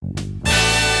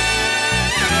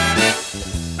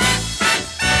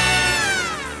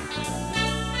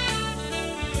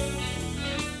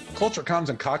Culture Comms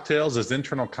and Cocktails is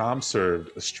internal comms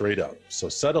served straight up. So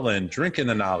settle in, drink in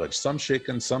the knowledge, some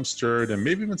shaken, some stirred, and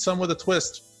maybe even some with a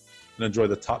twist, and enjoy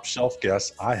the top shelf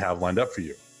guests I have lined up for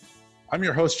you. I'm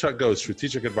your host, Chuck Goh,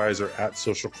 Strategic Advisor at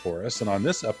Social Chorus, and on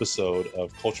this episode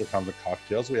of Culture Comms and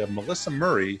Cocktails, we have Melissa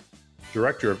Murray,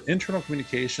 Director of Internal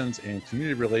Communications and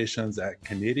Community Relations at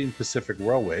Canadian Pacific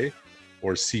Railway,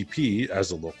 or CP as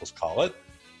the locals call it.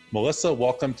 Melissa,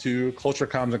 welcome to Culture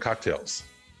Comms and Cocktails.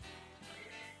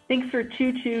 Thanks for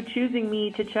choosing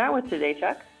me to chat with today,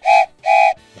 Chuck.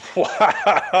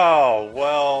 Wow,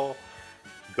 well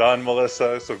done,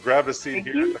 Melissa. So grab a seat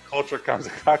here at the Culture Comms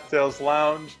and Cocktails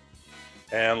Lounge,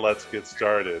 and let's get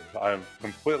started. I'm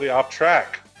completely off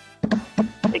track.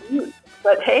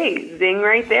 But hey, zing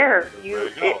right there. There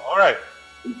you go. All right.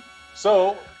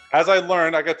 So as I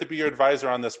learned, I got to be your advisor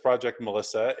on this project,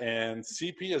 Melissa, and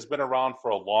CP has been around for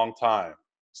a long time.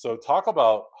 So talk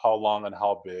about how long and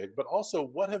how big, but also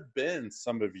what have been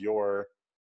some of your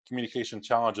communication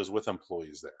challenges with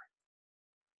employees there?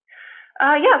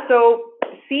 So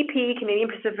CP, Canadian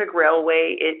Pacific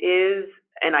Railway, it is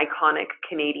an iconic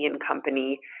Canadian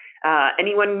company.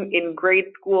 Anyone in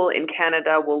grade school in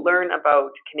Canada will learn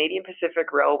about Canadian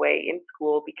Pacific Railway in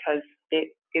school because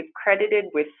it is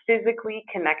credited with physically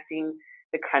connecting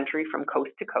the country from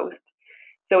coast to coast.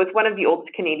 So it's one of the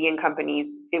oldest Canadian companies.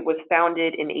 It was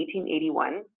founded in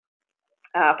 1881.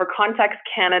 For context,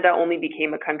 Canada only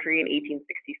became a country in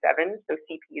 1867, so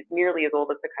CP is nearly as old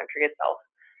as the country itself.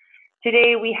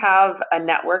 Today, we have a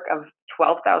network of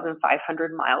 12,500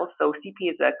 miles, so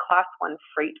CP is a Class 1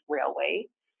 freight railway.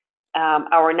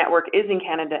 Our network is in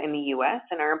Canada and the US,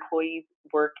 and our employees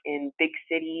work in big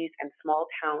cities and small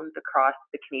towns across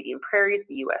the Canadian prairies,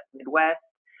 the US Midwest,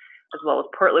 as well as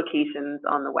port locations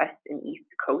on the west and east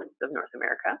coasts of North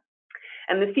America.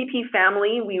 And the CP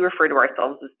family, we refer to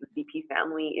ourselves as the CP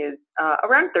family, is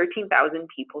around 13,000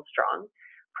 people strong,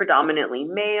 predominantly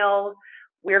male.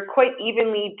 We're quite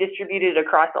evenly distributed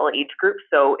across all age groups,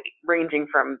 so ranging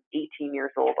from 18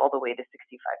 years old all the way to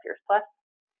 65 years plus.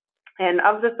 And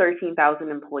of the 13,000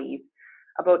 employees,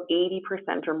 about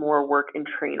 80% or more work in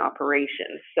train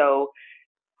operations. So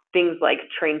things like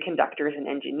train conductors and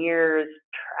engineers,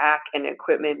 track and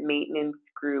equipment maintenance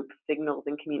group, signals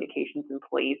and communications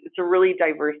employees. It's a really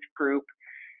diverse group,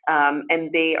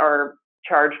 and they are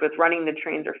charged with running the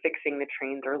trains or fixing the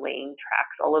trains or laying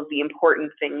tracks, all of the important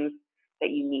things that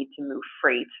you need to move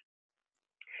freight.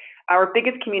 Our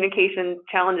biggest communication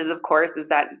challenges, of course, is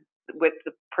that with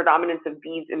the predominance of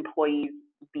these employees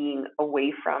being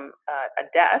away from a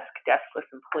deskless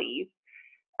employees,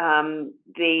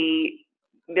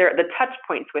 the touch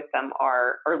points with them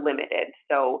are limited.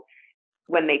 So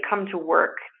when they come to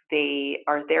work, they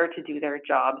are there to do their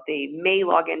job. They may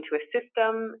log into a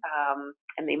system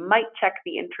and they might check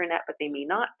the intranet, but they may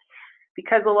not.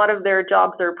 Because a lot of their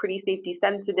jobs are pretty safety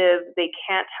sensitive, they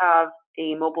can't have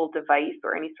a mobile device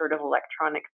or any sort of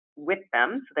electronics with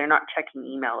them. So they're not checking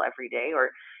email every day,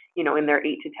 or, in their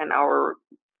 8 to 10 hour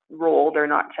role, they're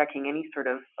not checking any sort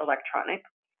of electronics.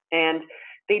 And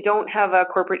they don't have a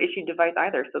corporate issued device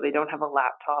either. So they don't have a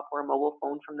laptop or a mobile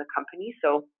phone from the company.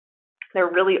 So there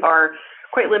really are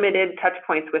quite limited touch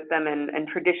points with them. And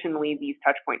traditionally, these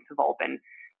touch points have all been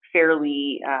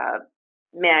fairly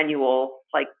manual,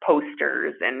 like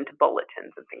posters and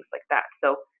bulletins and things like that.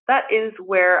 So that is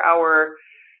where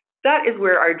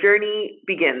our journey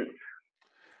begins.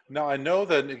 Now, I know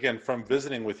that, again, from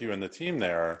visiting with you and the team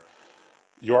there,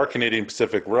 you are Canadian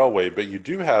Pacific Railway, but you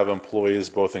do have employees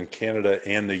both in Canada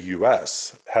and the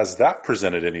US. Has that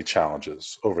presented any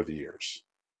challenges over the years?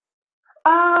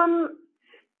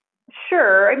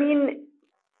 Sure. I mean,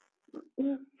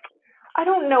 I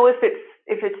don't know if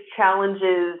it's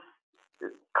challenges.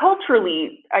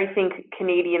 Culturally, I think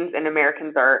Canadians and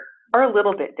Americans are a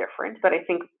little bit different, but I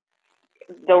think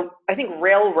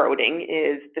railroading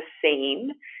is the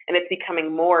same, and it's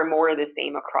becoming more and more the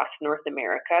same across North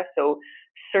America. So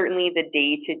certainly the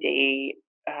day-to-day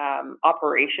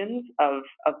operations of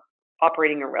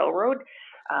operating a railroad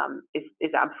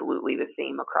is absolutely the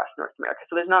same across North America.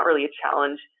 So there's not really a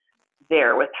challenge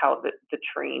there with how the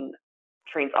trains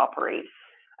operate.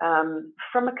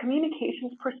 From a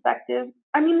communications perspective,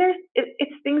 I mean,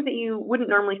 it's things that you wouldn't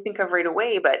normally think of right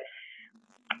away, but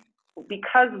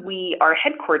because we are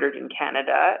headquartered in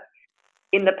Canada,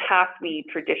 in the past, we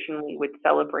traditionally would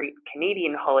celebrate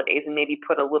Canadian holidays and maybe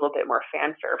put a little bit more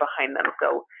fanfare behind them.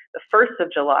 So the 1st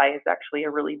of July is actually a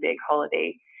really big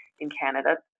holiday in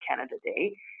Canada, Canada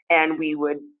Day, and we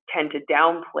would tend to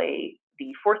downplay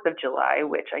the 4th of July,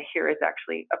 which I hear is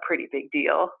actually a pretty big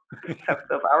deal south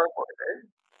of our border.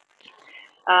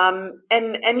 And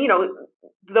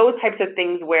those types of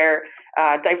things where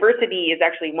diversity is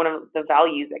actually one of the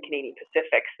values at Canadian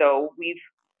Pacific. So we've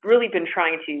really been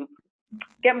trying to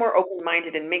get more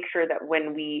open-minded and make sure that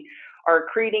when we are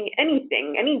creating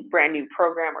anything, any brand new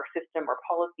program or system or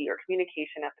policy or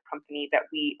communication at the company, that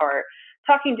we are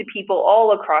talking to people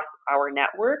all across our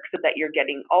network so that you're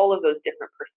getting all of those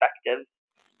different perspectives,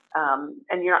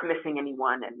 and you're not missing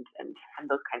anyone, and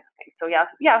those kinds of things. So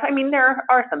yeah, I mean, there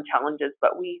are some challenges,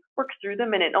 but we work through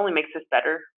them and it only makes us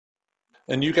better.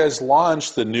 And you guys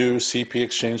launched the new CP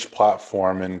Exchange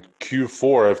platform in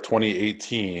Q4 of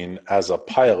 2018 as a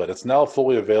pilot. It's now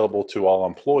fully available to all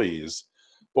employees.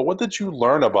 But what did you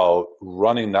learn about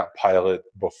running that pilot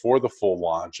before the full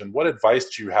launch? And what advice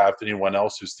do you have to anyone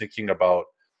else who's thinking about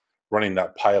running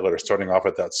that pilot or starting off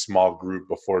at that small group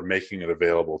before making it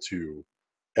available to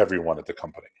everyone at the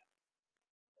company?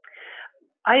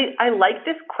 I like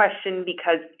this question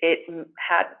because it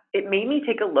made me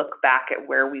take a look back at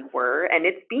where we were, and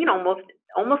it's been almost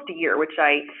a year, which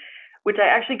I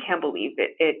actually can't believe.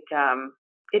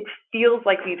 It feels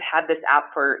like we've had this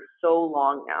app for so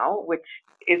long now, which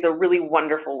is a really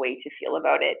wonderful way to feel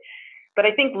about it. But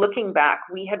I think looking back,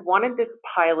 we had wanted this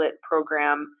pilot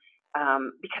program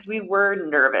because we were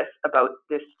nervous about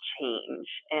this change,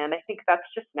 and I think that's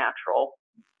just natural.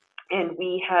 And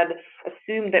we had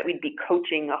assumed that we'd be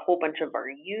coaching a whole bunch of our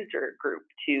user group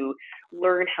to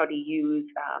learn how to use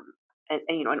an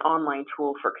online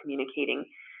tool for communicating.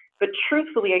 But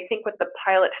truthfully, I think what the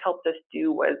pilot helped us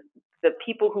do was the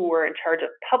people who were in charge of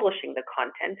publishing the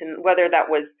content, and whether that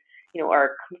was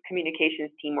our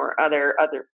communications team or other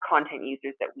content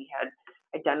users that we had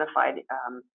identified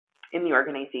in the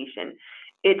organization.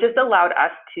 It just allowed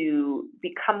us to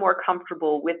become more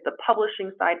comfortable with the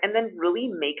publishing side and then really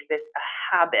make this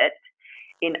a habit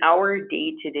in our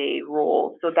day-to-day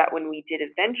role, so that when we did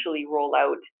eventually roll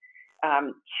out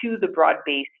to the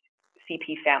broad-based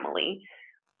CP family,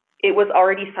 it was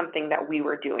already something that we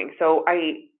were doing. So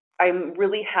I'm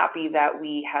really happy that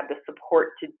we had the support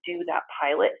to do that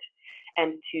pilot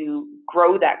and to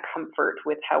grow that comfort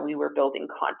with how we were building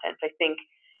content. I think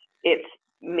it's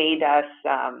made us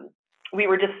we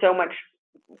were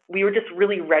just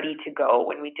really ready to go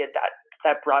when we did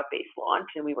that broad-based launch,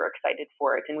 and we were excited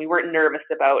for it, and we weren't nervous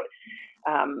about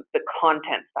the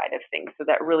content side of things. So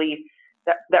that really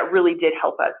did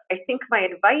help us. I think my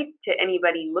advice to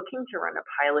anybody looking to run a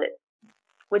pilot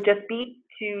would just be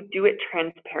to do it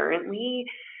transparently.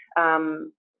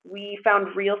 We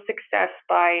found real success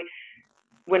by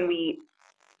when we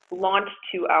launched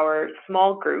to our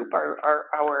small group, our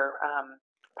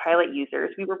pilot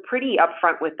users, we were pretty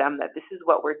upfront with them that this is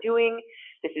what we're doing,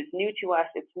 this is new to us,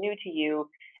 it's new to you,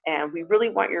 and we really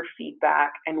want your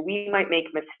feedback, and we might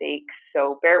make mistakes,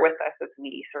 so bear with us as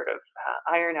we sort of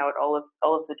iron out all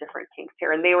of the different kinks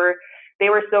here. And they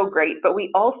were so great. But we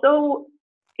also,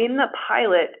 in the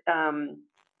pilot,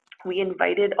 we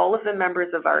invited all of the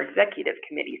members of our executive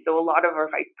committee, so a lot of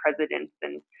our vice presidents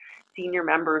and senior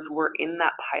members were in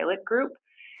that pilot group,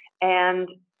 and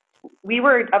we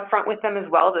were upfront with them as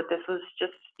well that this was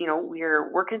just,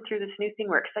 we're working through this new thing,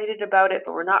 we're excited about it,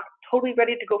 but we're not totally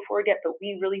ready to go forward yet, but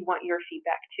we really want your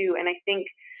feedback too. And I think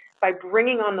by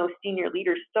bringing on those senior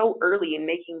leaders so early and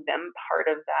making them part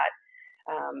of that,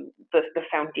 the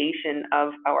foundation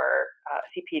of our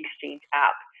CP Exchange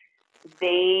app,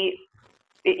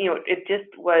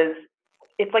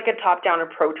 it's like a top-down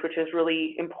approach, which is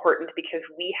really important because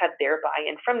we had their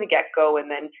buy-in from the get-go, and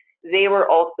then they were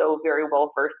also very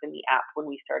well versed in the app when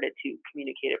we started to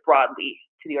communicate it broadly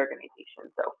to the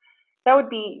organization. So that would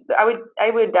be, I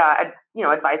would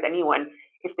advise anyone,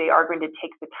 if they are going to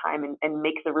take the time and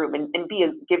make the room and be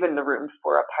given the room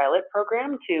for a pilot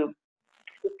program, to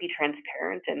just be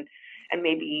transparent and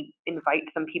maybe invite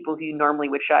some people who you normally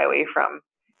would shy away from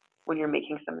when you're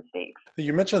making some mistakes.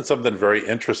 You mentioned something very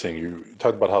interesting. You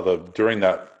talked about how during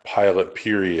that pilot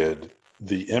period,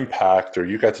 the impact, or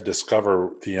you got to discover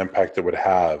the impact it would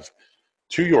have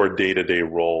to your day-to-day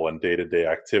role and day-to-day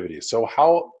activities. So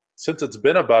since it's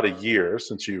been about a year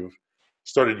since you've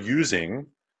started using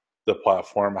the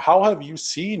platform, how have you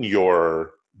seen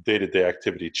your day-to-day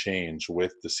activity change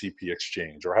with the CP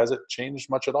Exchange, or has it changed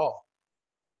much at all?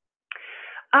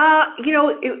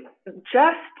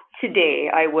 Just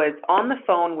today, I was on the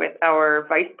phone with our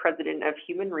Vice President of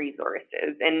Human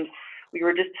Resources, and we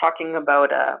were just talking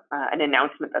about an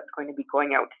announcement that's going to be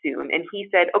going out soon. And he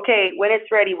said, "Okay, when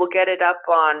it's ready, we'll get it up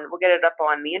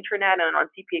on the internet and on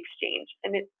CP Exchange."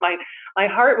 And my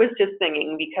heart was just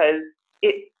singing because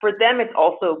for them it's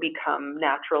also become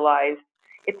naturalized.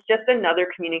 It's just another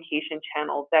communication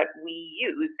channel that we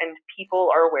use, and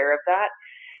people are aware of that.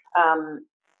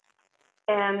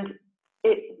 And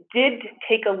it did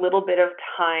take a little bit of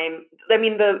time. I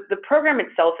mean, the program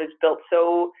itself is built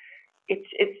so,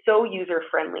 it's so user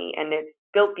friendly, and it's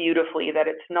built beautifully that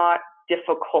it's not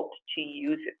difficult to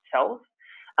use itself.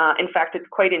 In fact, it's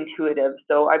quite intuitive.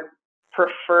 So I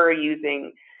prefer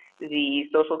using the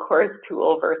Social Chorus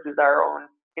tool versus our own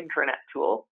intranet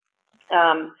tool.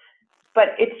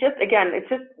 But it's just, again, it's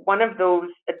just one of those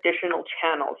additional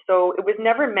channels. So it was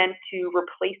never meant to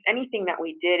replace anything that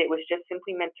we did. It was just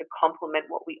simply meant to complement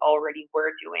what we already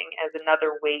were doing as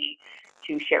another way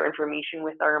to share information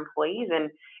with our employees.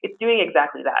 And it's doing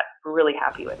exactly that. We're really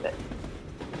happy with it.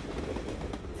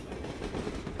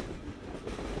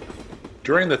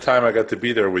 During the time I got to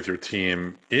be there with your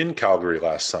team in Calgary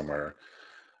last summer,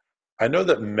 I know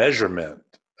that measurement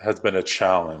has been a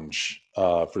challenge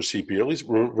for CP, at least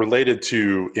related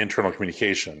to internal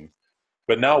communication.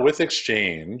 But now with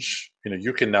Exchange,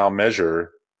 you can now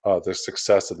measure the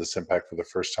success of this impact for the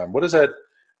first time. What does that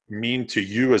mean to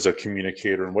you as a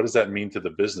communicator, and what does that mean to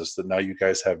the business that now you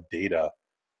guys have data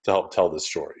to help tell this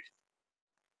story?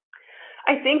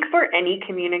 I think for any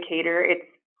communicator, it's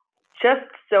just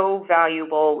so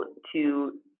valuable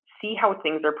to see how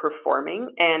things are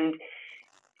performing, and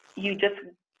you just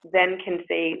then can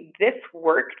say, this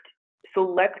worked, so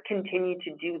let's continue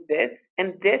to do this,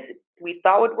 and this we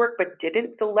thought would work but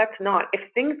didn't, so let's not. If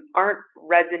things aren't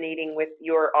resonating with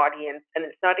your audience and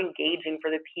it's not engaging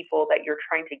for the people that you're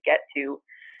trying to get to,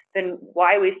 then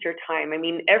why waste your time? I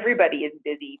mean, everybody is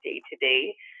busy day to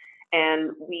day,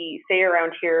 and we say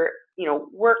around here,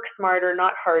 work smarter,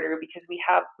 not harder, because we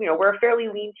have, we're a fairly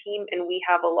lean team and we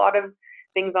have a lot of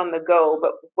things on the go,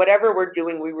 but whatever we're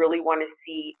doing, we really want to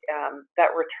see that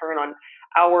return on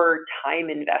our time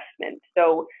investment.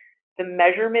 So the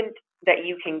measurement that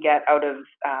you can get out of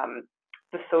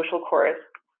the Social Chorus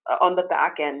on the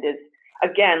back end is,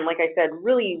 again, like I said,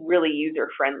 really, really user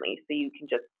friendly. So you can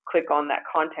just click on that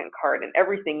content card, and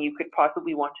everything you could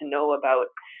possibly want to know about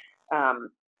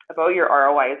your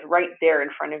ROI is right there in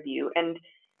front of you. And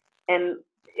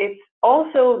it's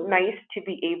also nice to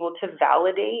be able to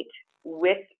validate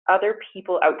with other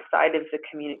people outside of the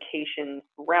communications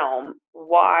realm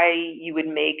why you would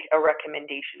make a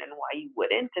recommendation and why you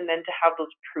wouldn't, and then to have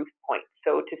those proof points.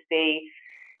 So to say,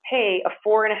 hey, a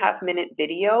 4.5-minute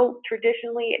video,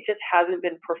 traditionally it just hasn't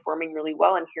been performing really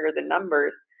well, and here are the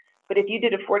numbers. But if you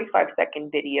did a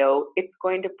 45-second video, it's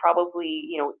going to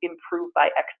probably, improve by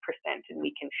X percent, and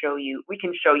we can show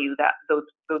you that those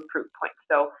proof points.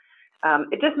 So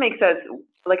it just makes us,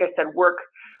 like I said, work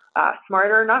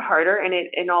smarter, not harder,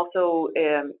 and also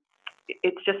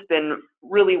it's just been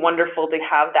really wonderful to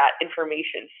have that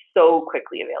information so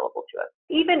quickly available to us.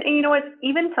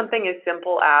 Even something as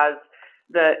simple as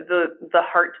the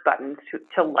heart button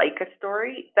to like a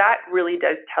story, that really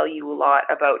does tell you a lot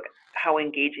about how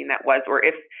engaging that was, or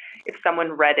if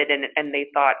someone read it and they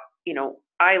thought,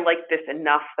 I like this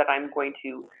enough that I'm going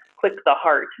to click the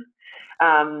heart.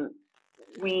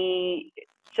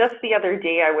 Just the other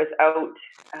day I was out,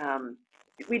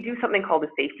 we do something called a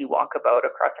safety walkabout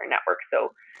across our network.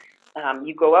 So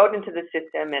you go out into the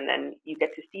system, and then you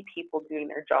get to see people doing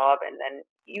their job, and then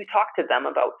you talk to them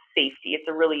about safety. It's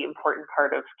a really important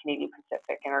part of Canadian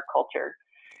Pacific and our culture.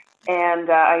 And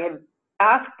I had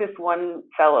asked this one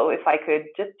fellow if I could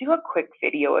just do a quick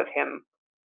video of him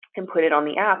and put it on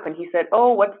the app. And he said,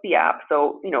 oh, what's the app?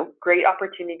 So, great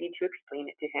opportunity to explain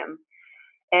it to him.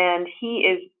 And he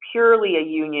is purely a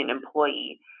union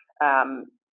employee.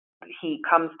 He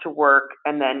comes to work,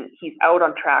 and then he's out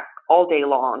on track all day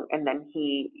long. And then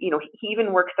he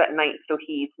even works at night, so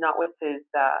he's not with his,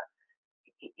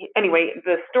 anyway,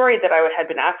 the story that I had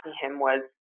been asking him was,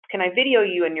 can I video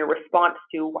you in your response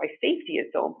to why safety is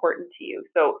so important to you?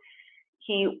 So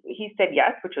he said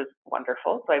yes, which was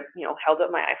wonderful. So I, held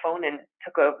up my iPhone and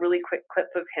took a really quick clip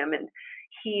of him, and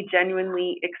he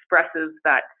genuinely expresses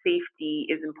that safety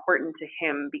is important to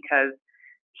him because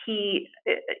he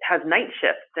has night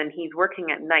shifts and he's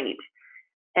working at night.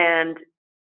 And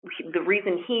the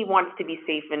reason he wants to be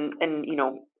safe and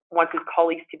wants his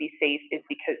colleagues to be safe is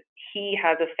because he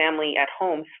has a family at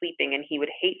home sleeping, and he would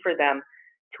hate for them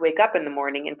to wake up in the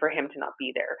morning and for him to not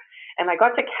be there. And I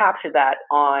got to capture that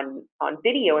on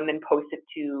video and then post it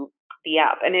to the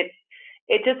app. And it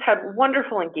just had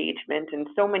wonderful engagement and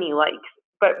so many likes.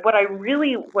 But what I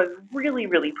really was really,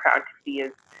 really proud to see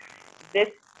is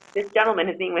this gentleman,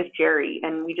 his name was Jerry,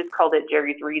 and we just called it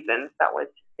Jerry's Reasons. That was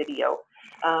his video.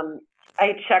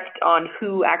 I checked on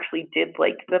who actually did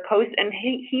like the post, and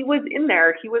he was in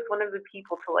there. He was one of the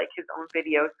people to like his own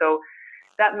video. So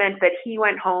that meant that he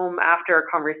went home after our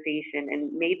conversation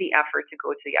and made the effort to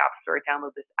go to the App Store,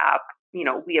 download this app.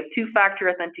 We have two-factor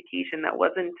authentication. That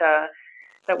wasn't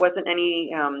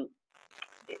any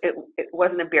it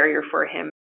wasn't a barrier for him.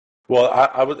 Well,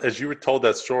 I was, as you were told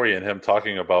that story and him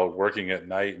talking about working at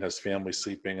night and his family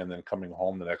sleeping and then coming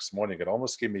home the next morning, it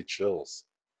almost gave me chills.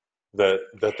 That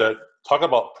talk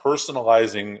about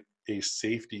personalizing a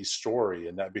safety story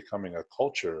and that becoming a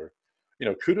culture.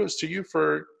 Kudos to you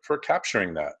for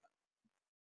capturing that.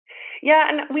 Yeah,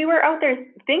 and we were out there.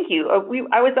 Thank you.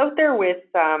 I was out there with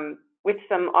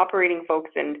some operating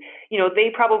folks, and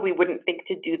they probably wouldn't think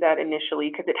to do that initially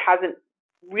because it hasn't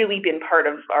really been part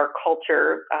of our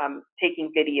culture,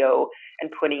 taking video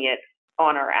and putting it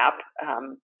on our app.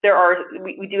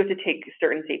 We do have to take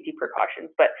certain safety precautions,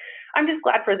 but I'm just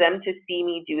glad for them to see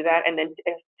me do that, and then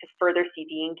to further see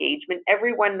the engagement.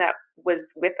 Everyone that was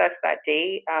with us that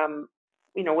day,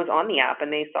 was on the app,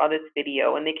 and they saw this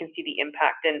video, and they can see the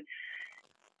impact. And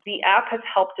the app has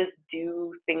helped us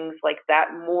do things like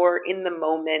that, more in the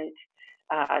moment,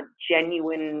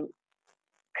 genuine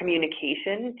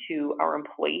communication to our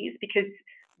employees, because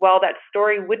while that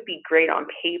story would be great on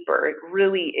paper, it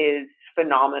really is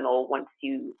phenomenal once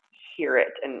you hear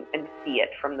it and see it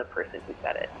from the person who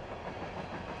said it.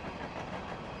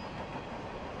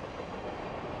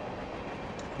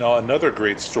 Now, another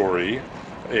great story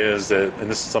is that,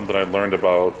 and this is something I learned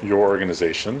about your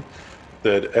organization,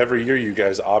 that every year you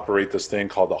guys operate this thing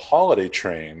called the Holiday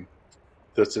Train.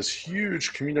 That's this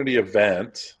huge community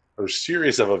event or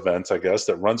series of events, I guess,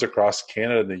 that runs across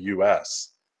Canada and the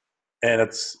US. And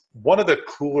it's one of the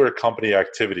cooler company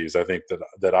activities, I think,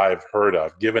 that I've heard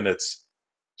of, given its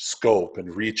scope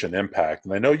and reach and impact.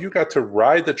 And I know you got to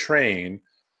ride the train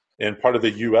in part of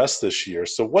the US this year.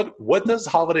 So what does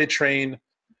Holiday Train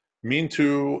mean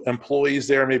to employees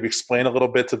there? Maybe explain a little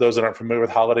bit to those that aren't familiar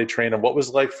with Holiday Train, and what was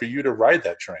it like for you to ride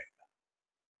that train?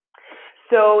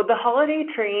 So the Holiday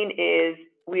Train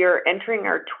we are entering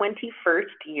our 21st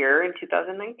year in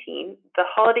 2019. The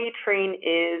Holiday Train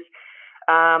is,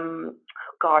 how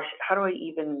do I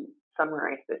even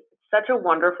summarize this? It's such a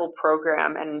wonderful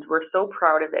program, and we're so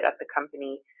proud of it at the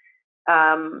company.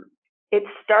 It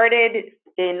started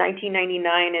in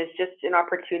 1999 as just an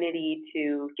opportunity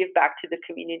to give back to the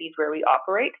communities where we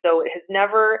operate. So it has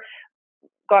never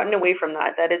gotten away from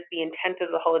that. That is the intent of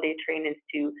the Holiday Train, is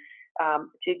to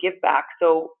give back.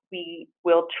 So we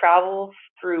will travel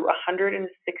through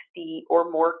 160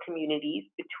 or more communities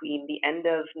between the end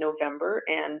of November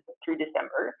and through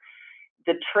December.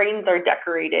 The trains are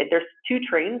decorated. There's two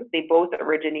trains. They both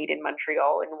originate in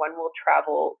Montreal, and one will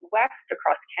travel west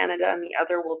across Canada, and the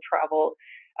other will travel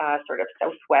sort of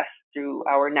southwest through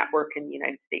our network in the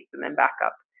United States and then back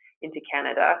up into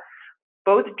Canada.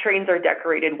 Both trains are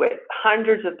decorated with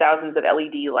hundreds of thousands of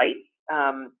LED lights.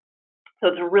 So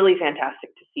it's really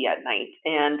fantastic to see at night.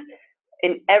 And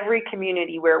in every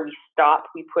community where we stop,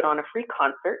 we put on a free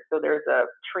concert. So there's a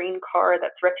train car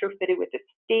that's retrofitted with a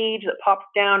stage that pops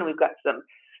down. We've got some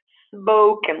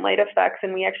smoke and light effects,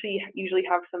 and we actually usually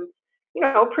have some,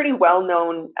 pretty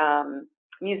well-known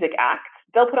music acts.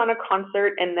 They'll put on a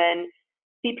concert, and then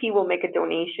CP will make a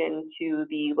donation to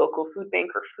the local food bank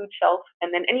or food shelf.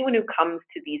 And then anyone who comes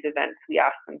to these events, we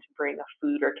ask them to bring a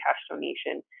food or cash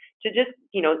donation to just,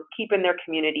 keep in their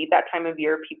community. That time of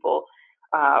year, people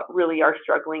really are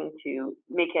struggling to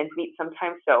make ends meet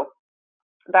sometimes. So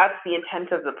that's the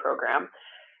intent of the program.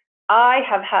 I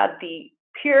have had the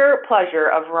pure pleasure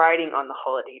of riding on the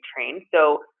Holiday Train.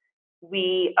 So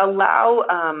we let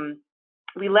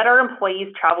our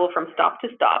employees travel from stop to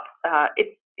stop.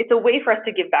 It's a way for us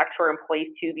to give back to our employees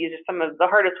too. These are some of the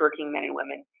hardest working men and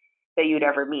women that you'd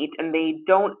ever meet, and they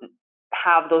don't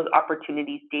have those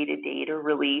opportunities day to day to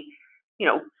really,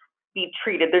 be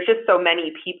treated. There's just so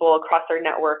many people across our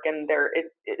network, and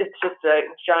it's just a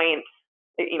giant,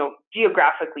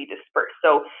 geographically dispersed.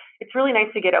 So it's really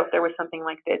nice to get out there with something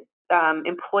like this.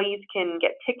 Employees can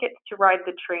get tickets to ride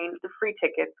the train, the free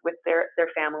tickets, with their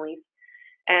families,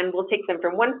 and we'll take them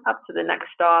from one stop to the next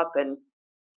stop, and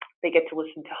they get to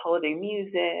listen to holiday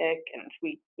music, and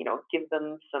we, give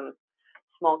them some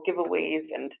small giveaways,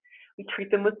 and we treat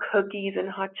them with cookies and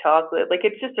hot chocolate. Like,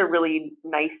 it's just a really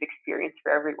nice experience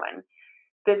for everyone.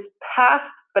 This past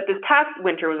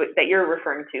winter that you're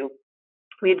referring to,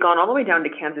 we had gone all the way down to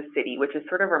Kansas City, which is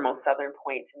sort of our most southern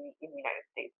point in the United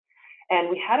States. And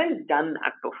we hadn't done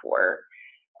that before.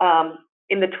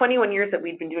 In the 21 years that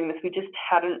we'd been doing this, we just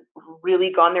hadn't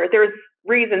really gone there. There's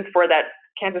reasons for that.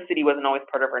 Kansas City wasn't always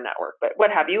part of our network, but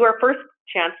what have you, our first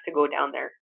chance to go down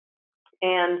there.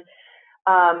 And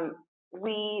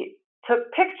we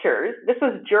took pictures. This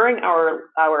was during our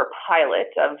pilot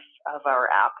of our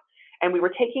app, and we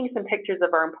were taking some pictures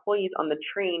of our employees on the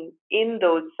train in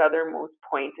those southernmost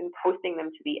points and posting them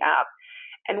to the app.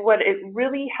 And what it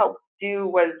really helped do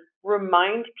was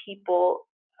remind people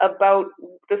about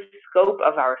the scope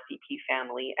of our CP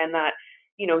family, and that,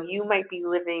 you know, you might be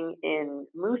living in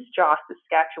Moose Jaw,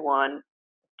 Saskatchewan,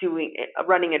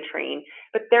 running a train,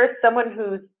 but there's someone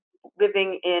who's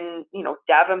living in, you know,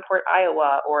 Davenport,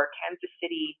 Iowa, or Kansas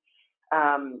City,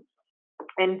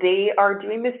 and they are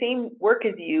doing the same work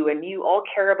as you, and you all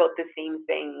care about the same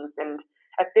things. And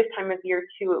at this time of year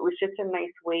too, it was just a nice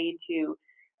way to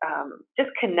just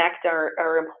connect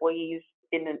our employees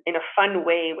in a fun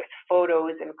way with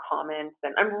photos and comments.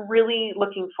 And I'm really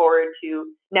looking forward to,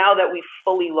 now that we've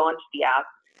fully launched the app,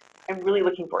 I'm really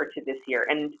looking forward to this year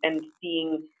and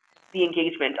seeing the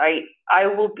engagement. I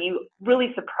will be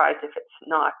really surprised if it's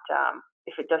not,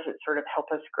 if it doesn't sort of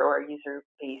help us grow our user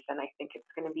base. And I think it's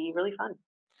going to be really fun.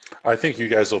 I think you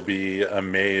guys will be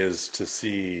amazed to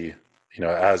see, you know,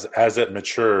 as it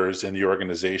matures in the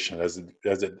organization, as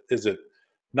it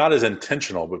not as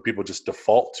intentional, but people just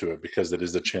default to it because it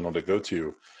is the channel to go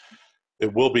to.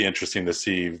 It will be interesting to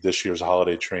see this year's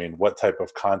holiday train, what type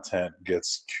of content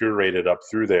gets curated up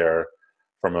through there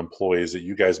from employees that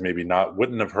you guys maybe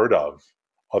wouldn't have heard of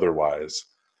otherwise.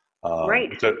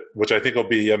 Right. Which I think will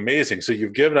be amazing. So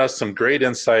you've given us some great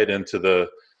insight into the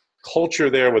culture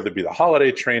there, whether it be the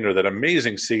holiday train or that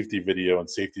amazing safety video and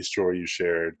safety story you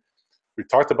shared. We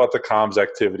talked about the comms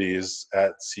activities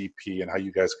at CP and how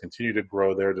you guys continue to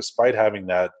grow there despite having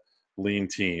that lean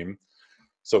team.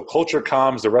 So Culture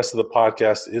Comms, the rest of the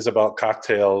podcast is about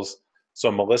cocktails.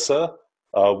 So Melissa,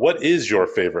 what is your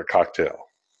favorite cocktail?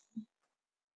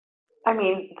 I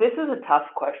mean, this is a tough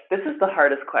question. This is the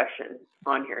hardest question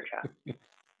on here, Chuck.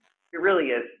 It really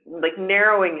is. Like,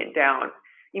 narrowing it down.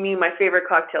 You mean my favorite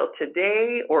cocktail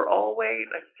today or always?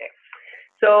 Okay.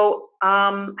 So,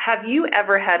 have you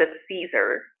ever had a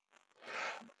Caesar?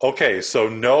 Okay, so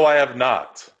no, I have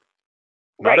not.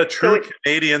 Not a true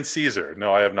Canadian Caesar.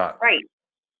 No, I have not. Right.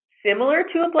 Similar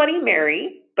to a Bloody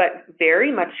Mary, but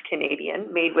very much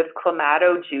Canadian, made with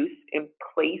Clamato juice in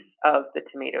place of the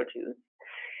tomato juice.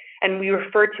 And we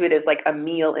refer to it as like a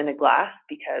meal in a glass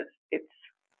because it's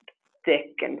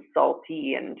thick and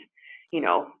salty, and, you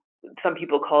know, some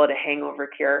people call it a hangover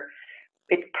cure.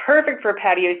 It's perfect for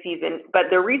patio season,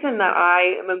 but the reason that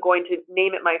I am going to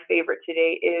name it my favorite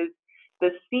today is the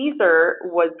Caesar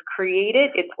was created,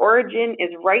 its origin is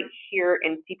right here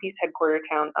in CP's headquarter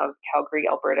town of Calgary,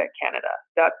 Alberta, Canada.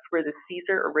 That's where the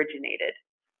Caesar originated.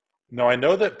 Now, I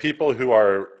know that people who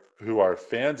are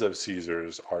fans of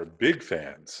Caesars are big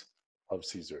fans of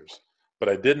Caesars, but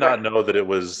I did not know that it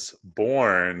was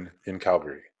born in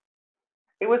Calgary.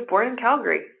 It was born in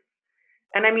Calgary.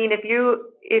 And I mean,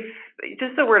 if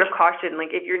just a word of caution,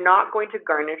 like, if you're not going to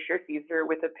garnish your Caesar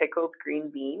with a pickled green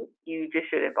bean, you just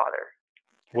shouldn't bother.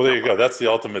 Well, there you go. That's the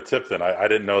ultimate tip then. I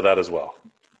didn't know that as well.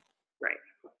 Right.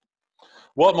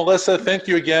 Well, Melissa, thank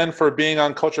you again for being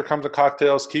on Culture Comes to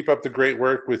Cocktails. Keep up the great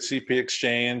work with CP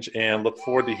Exchange, and look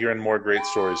forward to hearing more great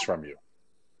stories from you.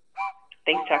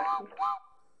 Thanks, Chuck.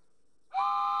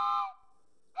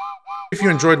 If you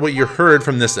enjoyed what you heard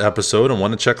from this episode and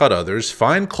want to check out others,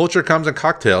 find Culture Comes and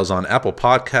Cocktails on Apple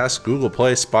Podcasts, Google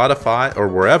Play, Spotify, or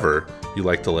wherever you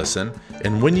like to listen.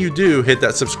 And when you do, hit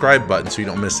that subscribe button so you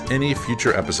don't miss any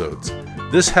future episodes.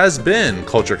 This has been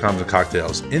Culture Comes and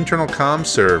Cocktails, internal comms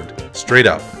served straight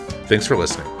up. Thanks for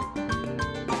listening.